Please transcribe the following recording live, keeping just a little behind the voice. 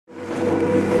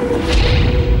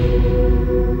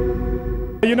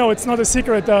you know, it's not a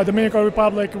secret. Dominican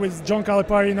Republic with John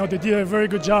Calipari, you know, they did a very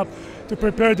good job to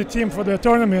prepare the team for the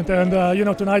tournament. And, you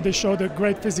know, tonight they showed a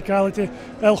great physicality.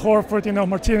 El Horford, you know,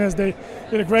 Martinez, they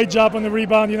did a great job on the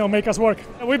rebound, you know, make us work.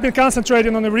 We've been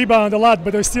concentrating on the rebound a lot,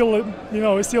 but we still, you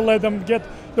know, we still let them get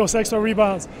those extra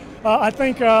rebounds. I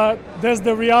think that's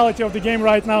the reality of the game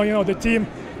right now. You know, the team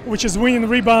which is winning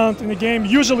rebound in the game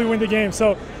usually win the game.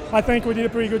 So I think we did a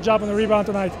pretty good job on the rebound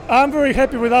tonight. I'm very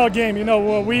happy with our game. You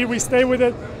know, we stay with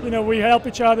it. You know, we help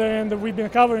each other, and we've been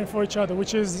covering for each other,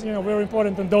 which is, you know, very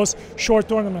important in those short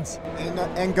tournaments. And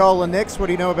Angola next, what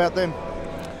do you know about them?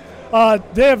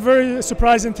 They're a very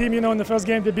surprising team. You know, in the first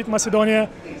game they beat Macedonia,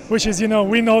 which is, you know,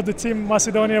 we know the team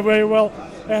Macedonia very well,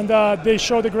 and they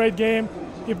showed a great game.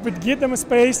 If we give them a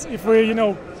space, if we, you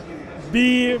know,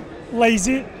 be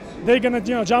lazy, they're gonna,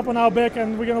 you know, jump on our back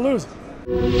and we're gonna lose.